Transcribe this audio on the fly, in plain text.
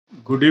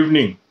Good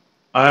evening.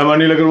 I am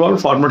Anil Agarwal,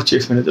 former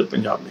Chief Manager,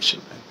 Punjab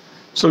National Bank.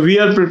 So we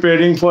are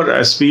preparing for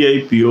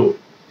SBI PO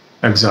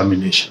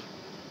examination.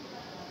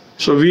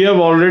 So we have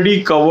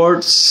already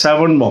covered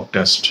 7 mock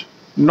tests.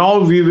 Now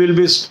we will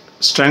be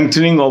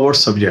strengthening our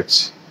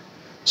subjects.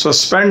 So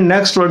spend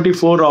next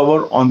 24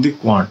 hours on the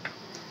quant.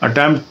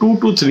 Attempt 2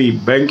 to 3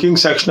 banking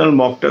sectional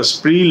mock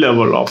test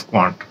pre-level of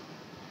quant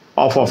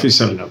of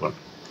officer level.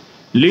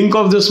 Link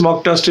of this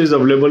mock test is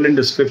available in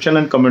description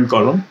and comment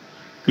column.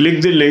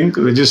 Click the link,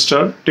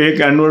 register, take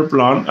annual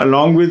plan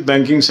along with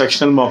banking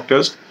sectional mock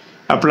test,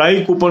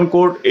 apply coupon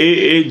code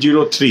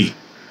AA03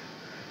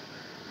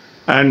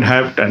 and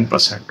have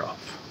 10% off.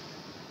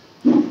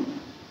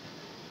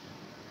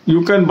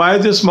 You can buy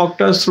this mock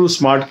test through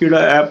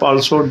SmartKida app.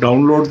 Also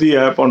download the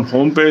app. On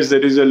homepage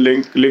there is a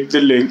link. Click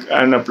the link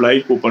and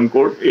apply coupon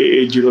code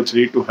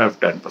AA03 to have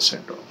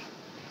 10% off.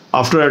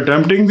 After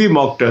attempting the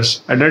mock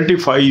test,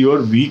 identify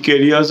your weak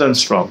areas and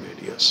strong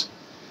areas.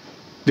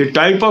 The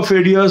type of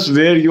areas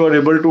where you are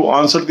able to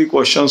answer the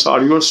questions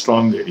are your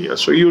strong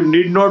areas. So you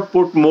need not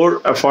put more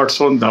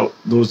efforts on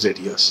those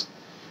areas.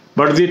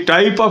 But the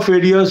type of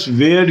areas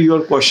where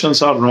your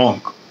questions are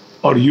wrong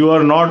or you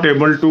are not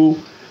able to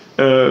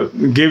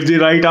give the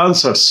right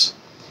answers,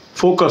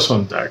 focus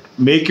on that.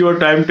 Make your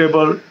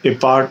timetable. A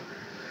part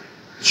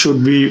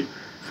should be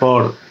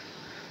for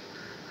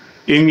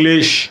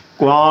English,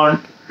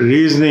 quant,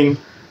 reasoning.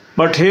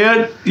 But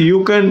here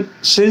you can,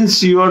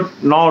 since you are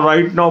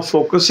right now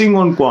focusing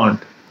on quant,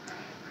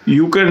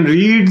 you can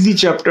read the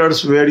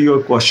chapters where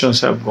your questions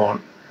have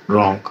gone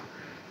wrong.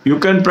 You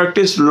can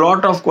practice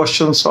lot of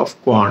questions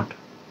of quant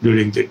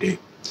during the day.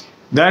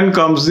 Then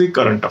comes the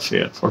current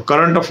affair. For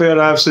current affair,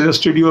 I have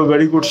suggested you a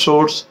very good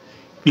source.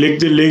 Click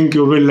the link,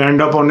 you will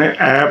land up on an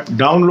app.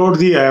 Download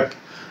the app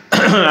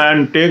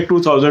and take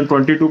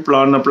 2022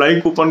 plan.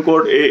 Apply coupon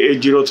code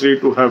AA03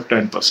 to have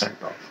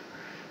 10% off.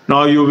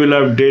 Now you will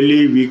have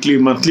daily, weekly,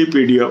 monthly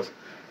PDF.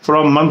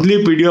 From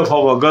monthly PDF of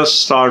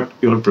August, start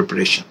your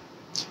preparation.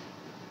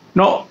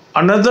 Now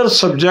another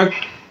subject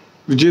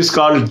which is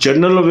called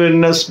general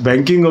awareness,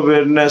 banking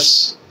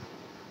awareness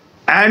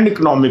and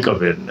economic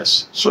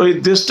awareness. So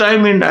this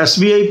time in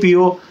SBI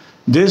PO,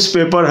 this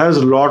paper has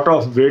a lot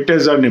of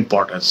weightage and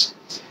importance.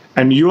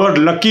 And you are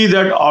lucky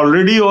that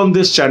already on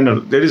this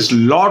channel, there is a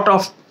lot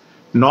of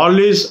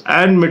knowledge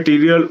and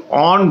material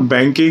on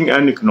banking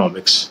and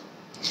economics.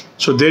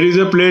 So there is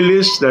a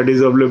playlist that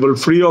is available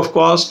free of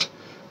cost.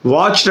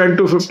 Watch 10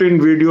 to 15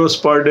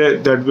 videos per day.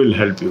 That will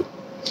help you.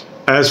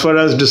 As far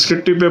as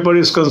descriptive paper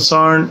is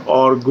concerned,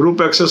 or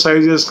group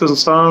exercise is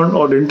concerned,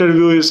 or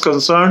interview is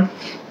concerned,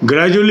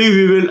 gradually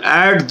we will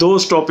add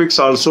those topics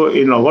also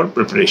in our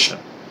preparation.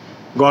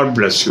 God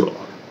bless you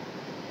all.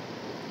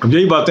 अब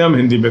यही बातें हम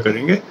हिंदी में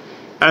करेंगे.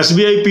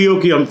 SBI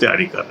PO की हम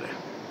तैयारी कर रहे हैं.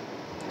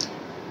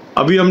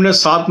 अभी हमने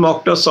 7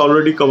 मॉक टेस्ट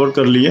ऑलरेडी कवर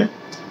कर लिए.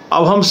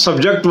 अब हम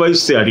सब्जेक्ट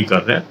वाइज तैयारी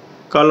कर रहे हैं.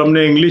 कल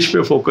हमने इंग्लिश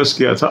पे फोकस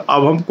किया था,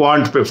 अब हम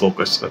क्वांट पे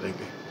फोकस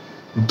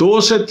करेंगे. 2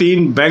 से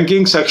 3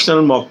 banking sectional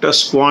mock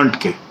test quant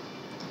के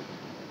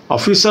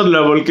ऑफिसर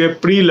लेवल के,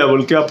 प्री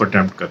लेवल के आप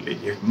अटेम्प्ट कर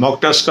लीजिए. मॉक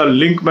टेस्ट का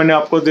लिंक मैंने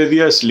आपको दे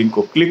दिया. इस लिंक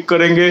को क्लिक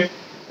करेंगे,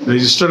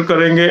 रजिस्टर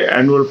करेंगे,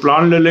 एनुअल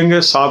प्लान ले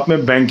लेंगे, साथ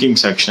में बैंकिंग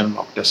सेक्शनल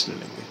मॉक टेस्ट ले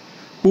लेंगे.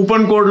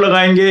 कूपन कोड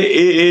लगाएंगे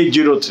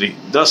AA03,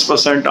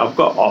 10%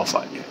 आपका ऑफ आ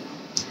जाएगा.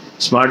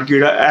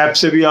 स्मार्टकीड़ा ऐप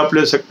से भी आप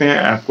ले सकते हैं.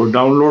 ऐप को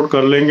डाउनलोड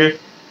कर लेंगे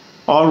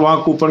और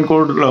वहाँ कूपन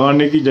कोड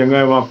लगाने की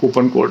जगह वहाँ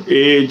कूपन कोड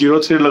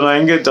AA03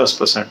 लगाएंगे,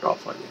 10%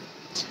 ऑफ आ जाएगा.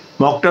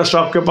 मॉक टेस्ट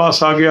आपके पास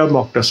आ गया.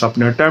 मॉक टेस्ट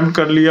आपने अटेम्प्ट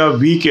कर लिया,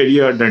 वीक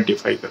एरिया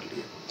आइडेंटिफाई कर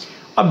लिया.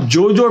 अब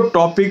जो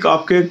टॉपिक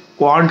आपके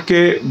क्वांट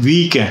के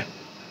वीक हैं,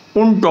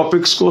 उन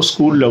टॉपिक्स को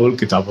स्कूल लेवल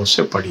किताबों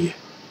से पढ़िए.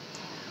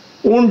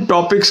 उन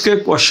टॉपिक्स के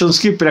क्वेश्चंस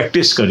की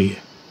प्रैक्टिस करिए.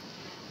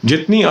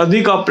 जितनी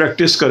अधिक आप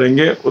प्रैक्टिस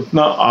करेंगे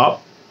उतना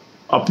आप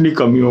अपनी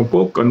कमियों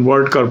को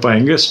कन्वर्ट कर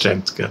पाएंगे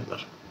स्ट्रेंथ के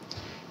अंदर.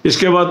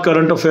 इसके बाद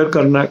करंट अफेयर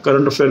करना है.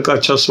 करंट अफेयर का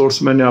अच्छा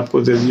सोर्स मैंने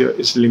आपको दे दिया.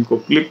 इस लिंक को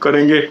क्लिक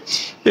करेंगे,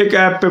 एक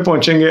ऐप पे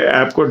पहुंचेंगे,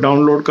 ऐप को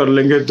डाउनलोड कर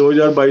लेंगे,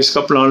 2022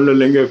 का प्लान ले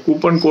लेंगे,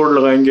 कूपन कोड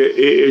लगाएंगे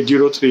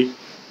AA03,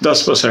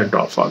 10%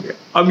 ऑफ आ गया.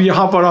 अब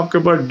यहाँ पर आपके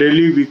पास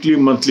डेली, वीकली,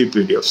 मंथली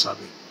पीडीएफ्स आ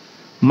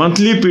गई.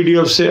 मंथली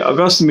पीडीएफ से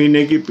अगस्त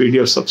महीने की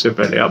पीडीएफ सबसे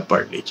पहले आप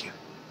पढ़ लीजिए.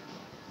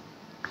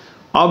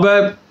 अब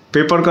है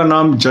पेपर का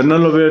नाम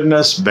general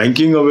awareness,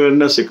 banking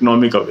awareness,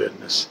 economic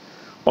awareness,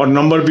 और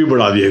नंबर भी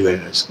बढ़ा दिए गए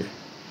हैं इसके.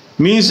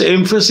 मीन्स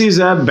एम्फेसिस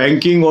है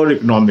बैंकिंग और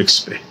इकोनॉमिक्स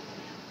पे.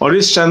 और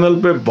इस चैनल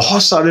पे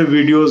बहुत सारे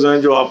वीडियोस हैं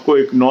जो आपको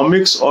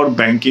इकोनॉमिक्स और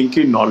बैंकिंग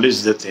की नॉलेज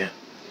देते हैं.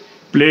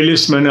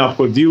 प्लेलिस्ट मैंने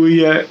आपको दी हुई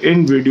है.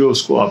 इन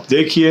वीडियोस को आप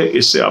देखिए,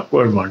 इससे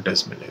आपको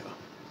एडवांटेज मिलेगा.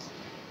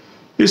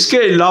 इसके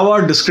अलावा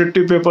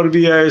डिस्क्रिप्टिव पेपर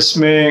भी है,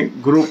 इसमें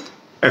ग्रुप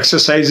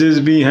एक्सरसाइजेज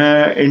भी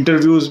हैं,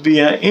 इंटरव्यूज भी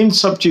हैं. इन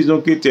सब चीज़ों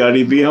की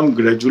तैयारी भी हम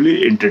ग्रेजुअली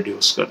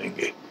इंट्रोड्यूस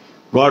करेंगे.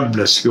 God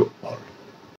bless you all.